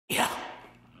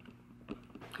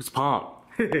Who's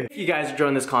pumped? If you guys are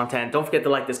enjoying this content, don't forget to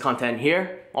like this content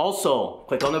here. Also,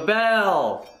 click on the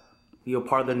bell. Be a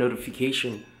part of the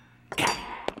notification.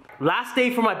 Last day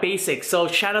for my basics, so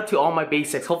shout out to all my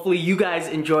basics. Hopefully you guys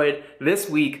enjoyed this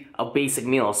week of basic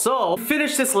meals. So, to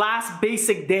finish this last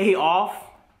basic day off,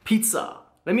 pizza.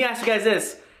 Let me ask you guys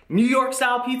this, New York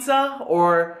style pizza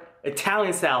or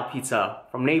Italian style pizza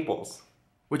from Naples?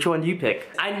 Which one do you pick?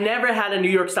 I never had a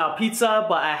New York style pizza,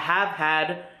 but I have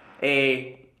had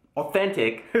a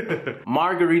authentic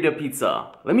margherita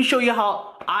pizza. Let me show you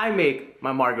how I make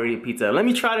my margherita pizza. Let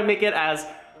me try to make it as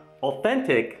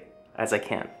authentic as I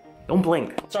can. Don't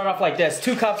blink. Start off like this.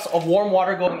 2 cups of warm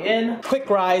water going in. Quick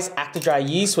rise active dry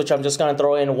yeast, which I'm just gonna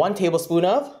throw in 1 tablespoon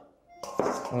of.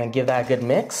 I'm gonna give that a good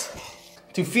mix.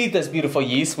 To feed this beautiful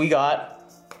yeast, we got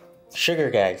sugar,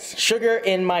 guys. Sugar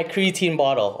in my creatine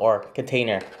bottle or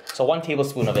container. So 1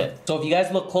 tablespoon of it. So if you guys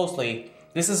look closely,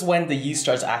 this is when the yeast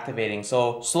starts activating.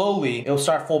 So slowly, it'll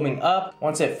start foaming up.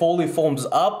 Once it fully foams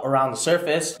up around the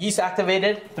surface, yeast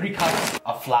activated, 3 cups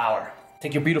of flour.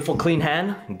 Take your beautiful clean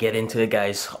hand and get into it,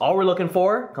 guys. All we're looking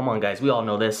for, come on guys, we all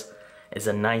know this, is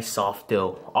a nice soft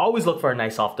dough. Always look for a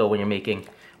nice soft dough when you're making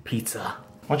pizza.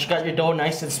 Once you got your dough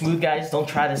nice and smooth, guys, don't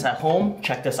try this at home.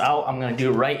 Check this out. I'm gonna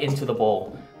do it right into the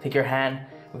bowl. Take your hand.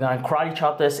 We're gonna karate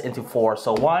chop this into 4.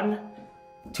 So 1,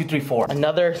 2, 3, 4.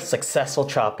 Another successful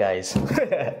chop, guys.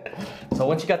 So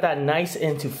once you got that nice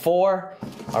into 4,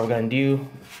 all we're gonna do,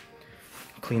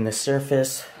 clean the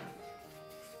surface.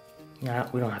 Nah,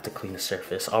 we don't have to clean the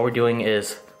surface. All we're doing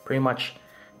is pretty much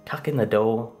tucking the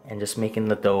dough and just making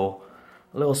the dough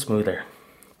a little smoother.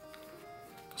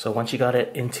 So once you got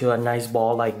it into a nice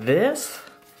ball like this,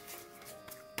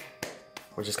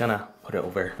 we're just gonna put it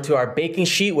over to our baking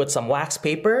sheet with some wax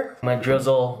paper. I'm gonna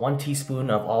drizzle 1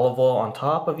 teaspoon of olive oil on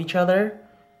top of each other,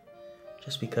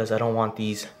 just because I don't want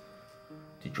these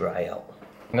to dry out.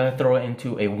 I'm gonna throw it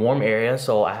into a warm area,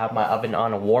 so I have my oven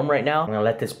on warm right now. I'm gonna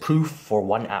let this proof for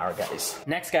 1 hour, guys.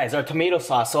 Next, guys, our tomato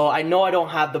sauce. So I know I don't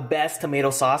have the best tomato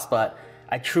sauce, but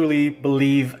I truly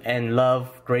believe and love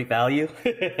great value.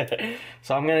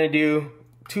 So I'm gonna do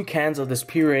 2 cans of this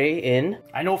puree in.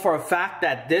 I know for a fact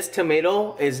that this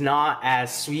tomato is not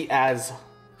as sweet as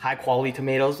high quality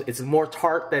tomatoes. It's more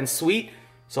tart than sweet.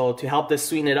 So to help this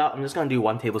sweeten it up, I'm just gonna do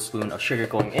 1 tablespoon of sugar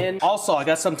going in. Also, I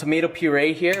got some tomato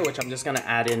puree here, which I'm just gonna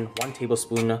add in 1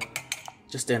 tablespoon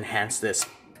just to enhance this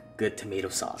good tomato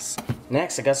sauce.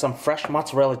 Next, I got some fresh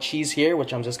mozzarella cheese here,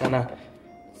 which I'm just gonna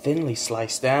thinly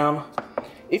slice down.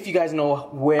 If you guys know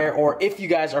where, or if you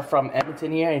guys are from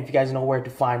Edmonton here, and if you guys know where to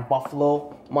find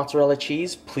buffalo mozzarella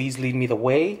cheese, please lead me the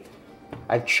way.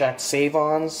 I've checked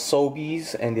Save-Ons,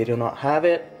 Sobeys, and they do not have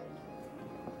it.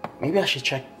 Maybe I should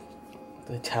check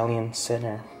the Italian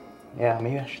Center. Yeah,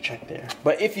 maybe I should check there.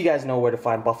 But if you guys know where to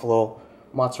find buffalo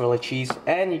mozzarella cheese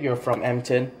and you're from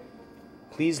Edmonton,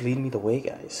 please lead me the way,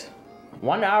 guys.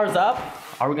 1 hour's up.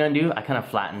 All we're gonna do, I kind of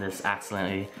flattened this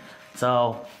accidentally.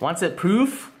 So once it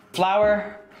proof,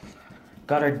 flour,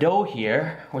 got our dough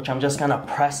here, which I'm just gonna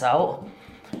press out.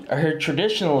 I heard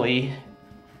traditionally,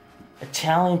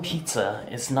 Italian pizza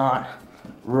is not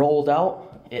rolled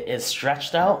out, it is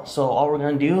stretched out. So all we're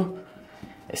gonna do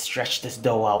is stretch this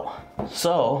dough out.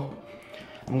 So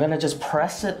I'm gonna just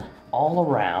press it all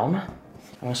around.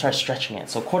 I'm gonna start stretching it.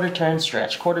 So quarter turn,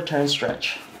 stretch, quarter turn,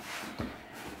 stretch.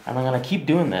 And I'm gonna keep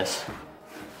doing this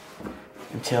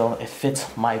until it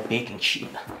fits my baking sheet.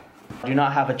 I do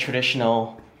not have a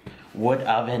traditional wood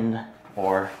oven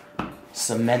or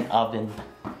cement oven.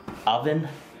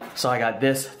 So I got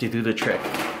this to do the trick.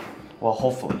 Well,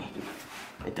 hopefully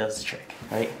it does the trick,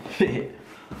 right?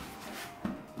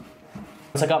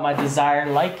 Once I got my desired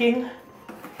liking,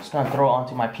 I'm just gonna throw it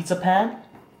onto my pizza pan.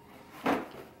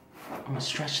 I'm gonna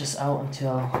stretch this out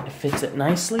until it fits it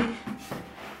nicely.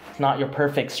 It's not your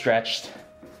perfect stretched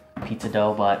pizza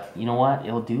dough, but you know what?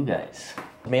 It'll do, guys.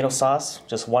 Tomato sauce,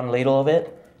 just 1 ladle of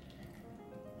it.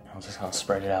 I'm just gonna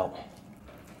spread it out.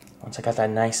 Once I got that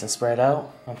nice and spread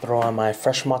out, I'll throw on my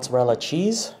fresh mozzarella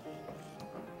cheese.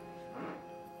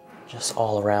 Just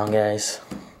all around, guys.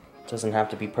 Doesn't have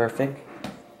to be perfect.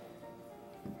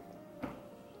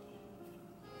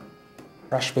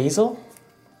 Fresh basil.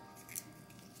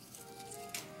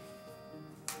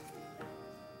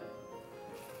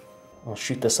 I'll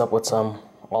shoot this up with some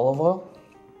olive oil.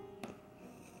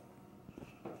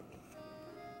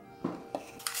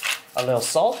 A little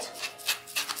salt.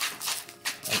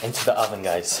 And into the oven,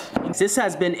 guys. This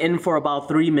has been in for about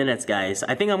 3 minutes, guys.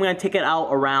 I think I'm gonna take it out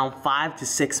around 5 to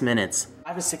 6 minutes.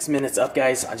 5 to 6 minutes up,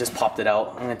 guys. I just popped it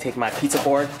out. I'm gonna take my pizza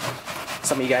board.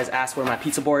 Some of you guys asked where my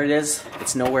pizza board is.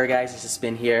 It's nowhere, guys. It's just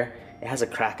been here It has a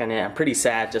crack on it. I'm pretty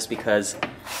sad just because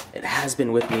it has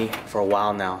been with me for a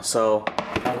while now. So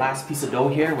my last piece of dough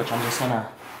here, which I'm just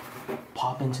gonna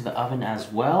pop into the oven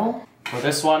as well. For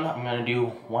this one, I'm gonna do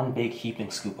one big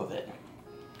heaping scoop of it.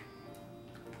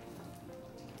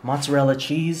 Mozzarella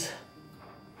cheese.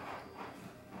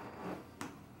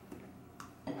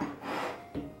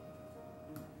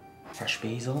 Fresh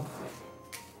basil.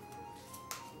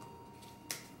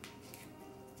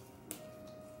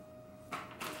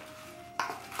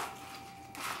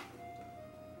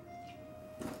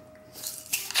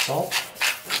 Salt.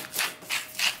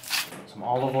 Some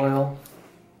olive oil.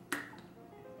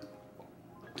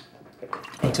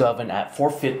 Into oven at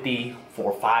 450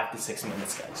 for 5 to 6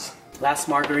 minutes, guys. Last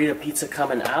margherita pizza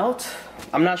coming out.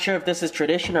 I'm not sure if this is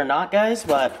tradition or not, guys,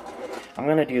 but I'm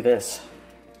gonna do this.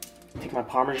 Take my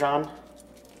Parmesan.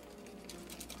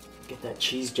 Get that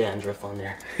cheese dandruff on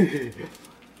there. You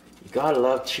gotta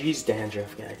love cheese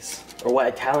dandruff, guys. Or what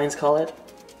Italians call it,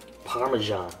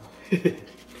 Parmesan.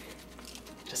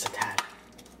 Just a tad.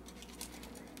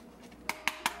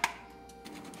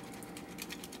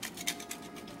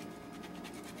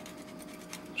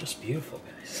 Just beautiful,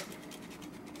 guys.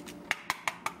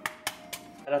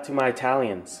 Shout out to my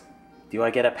Italians. Do I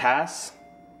get a pass?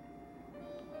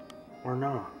 Or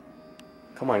no?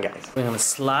 Come on, guys. We're gonna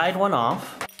slide one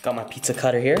off. Got my pizza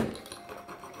cutter here.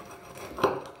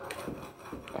 I'm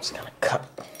just gonna cut.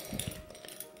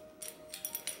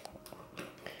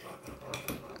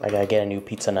 I gotta get a new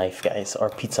pizza knife, guys, or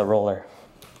pizza roller.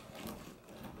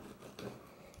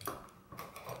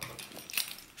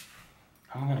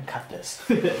 How am I gonna cut this?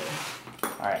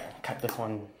 Alright, cut this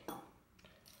one.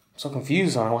 I'm so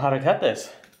confused on how to cut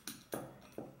this.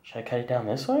 Should I cut it down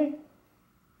this way?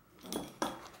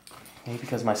 Maybe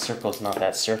because my circle's not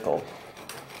that circle.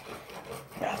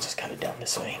 Yeah, I'll just cut it down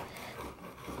this way.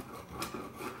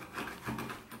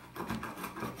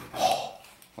 Oh,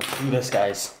 let's do this,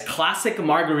 guys. Classic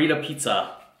margherita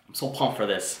pizza. I'm so pumped for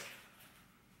this.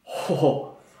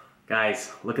 Oh,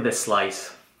 guys, look at this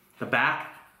slice. The back,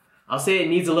 I'll say it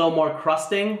needs a little more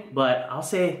crusting, but I'll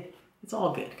say it's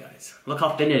all good, guys. Look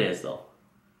how thin it is, though.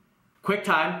 Quick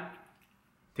time.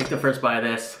 Take the first bite of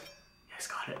this. You guys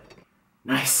got it.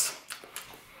 Nice.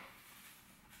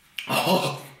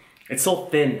 Oh, it's so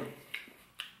thin.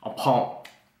 I'm pumped.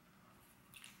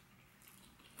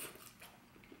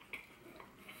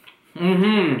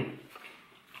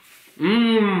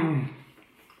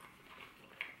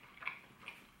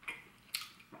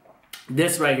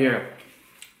 This right here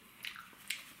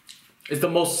is the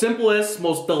most simplest,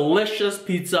 most delicious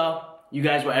pizza you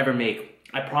guys will ever make.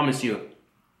 I promise you.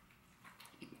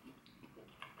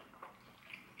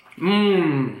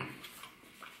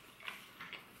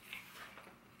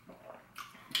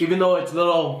 Even though it's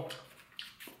little,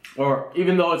 or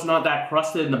even though it's not that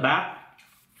crusted in the back,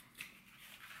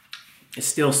 it's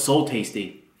still so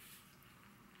tasty.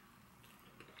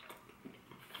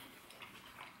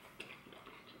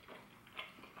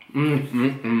 I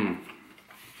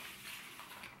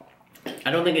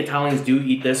don't think Italians do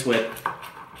eat this with,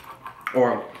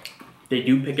 or they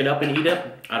do pick it up and eat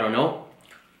it. I don't know.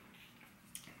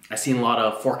 I've seen a lot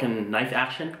of fork and knife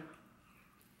action.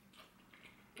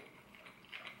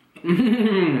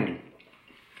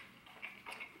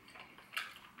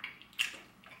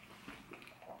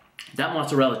 That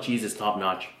mozzarella cheese is top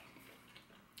notch.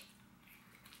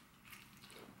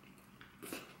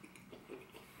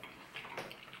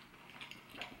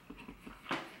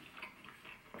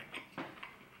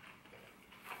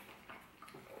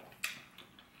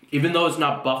 Even though it's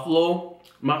not buffalo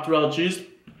mozzarella cheese,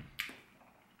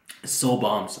 it's so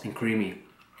bombs and creamy.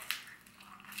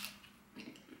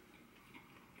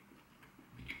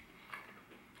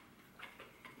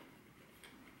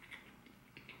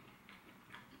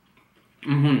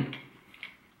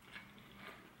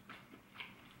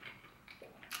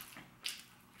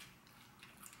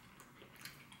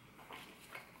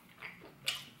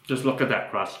 Just look at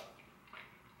that crust.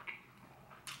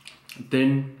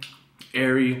 Thin,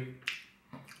 airy.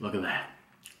 Look at that.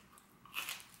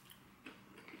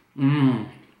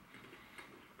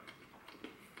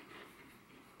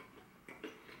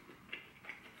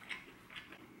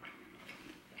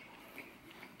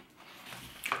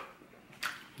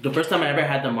 The first time I ever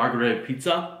had the margherita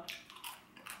pizza,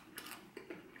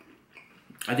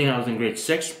 I think I was in grade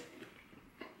 6.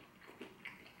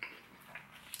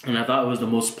 And I thought it was the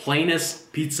most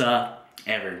plainest pizza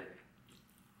ever.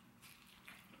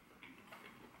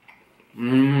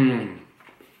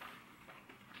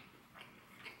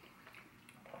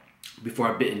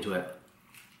 Before I bit into it.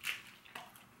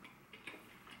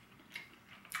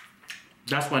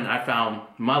 That's when I found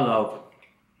my love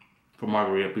for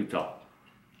margherita pizza.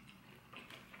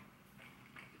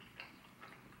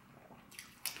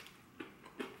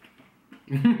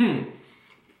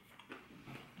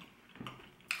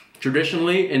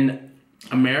 Traditionally in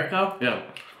America,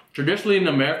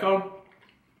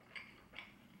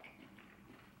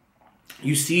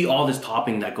 you see all this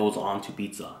topping that goes on to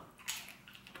pizza.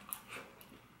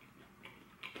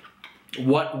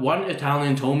 What one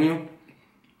Italian told me,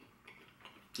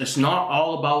 it's not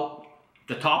all about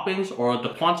the toppings or the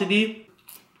quantity.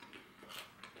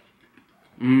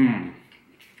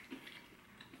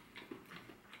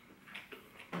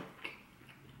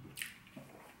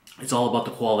 It's all about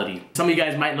the quality. Some of you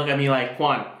guys might look at me like,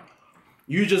 Quan,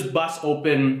 you just bust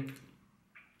open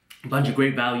a bunch of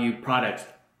great value products.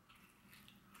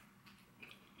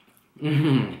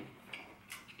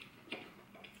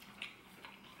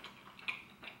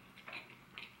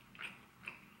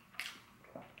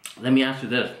 Let me ask you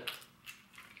this.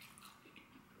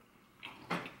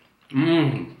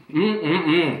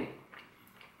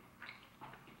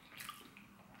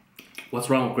 What's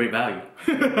wrong with great value?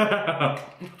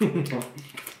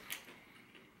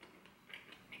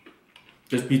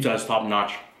 This pizza is top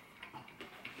notch.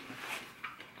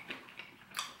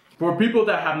 For people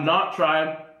that have not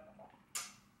tried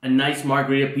a nice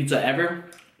margherita pizza ever,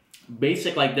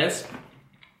 basic like this,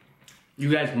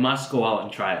 you guys must go out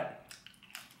and try it.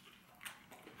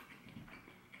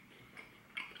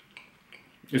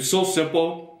 It's so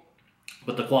simple,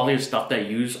 but the quality of stuff that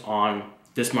you use on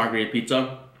this margherita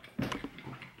pizza,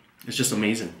 it's just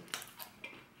amazing.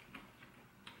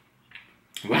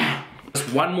 Wow.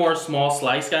 Just one more small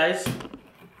slice, guys.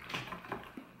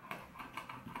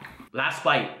 Last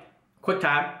bite. Quick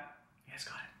time. You guys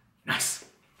got it. Nice.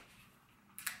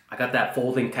 I got that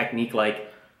folding technique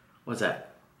like, what's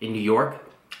that? In New York?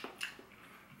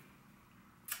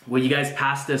 Will you guys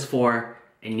pass this for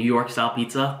a New York style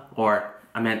pizza? Or,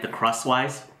 I meant the crust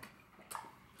wise?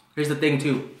 Here's the thing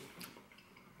too.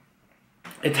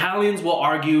 Italians will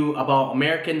argue about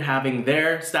American having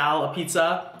their style of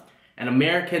pizza, and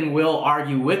American will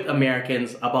argue with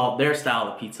Americans about their style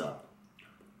of pizza.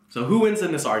 So who wins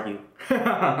in this argue?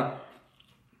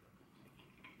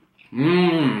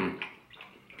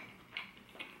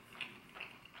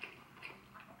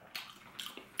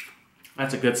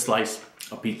 That's a good slice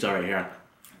of pizza right here.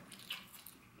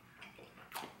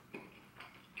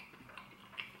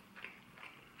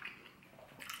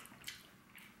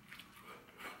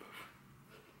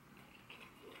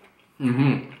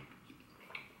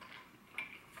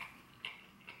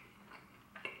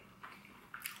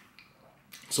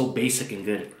 So basic and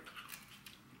good.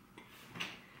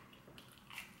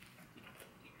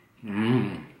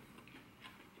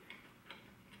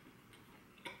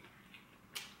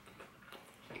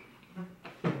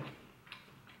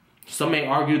 Some may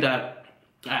argue that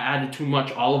I added too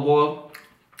much olive oil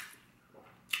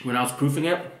when I was proofing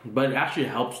it, but it actually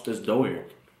helps this dough here.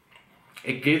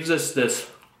 It gives us this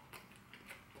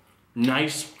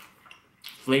nice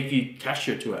flaky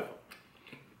texture to it.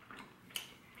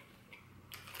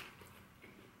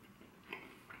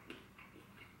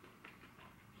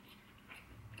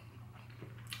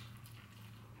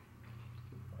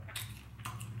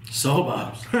 So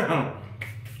bubs.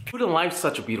 Food and life's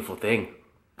such a beautiful thing,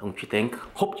 don't you think?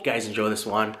 Hope you guys enjoy this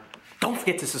one. Don't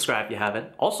forget to subscribe if you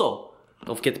haven't. Also,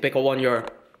 don't forget to pick up one of your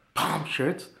palm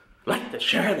shirts. Like this,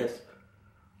 share this.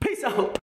 Peace out.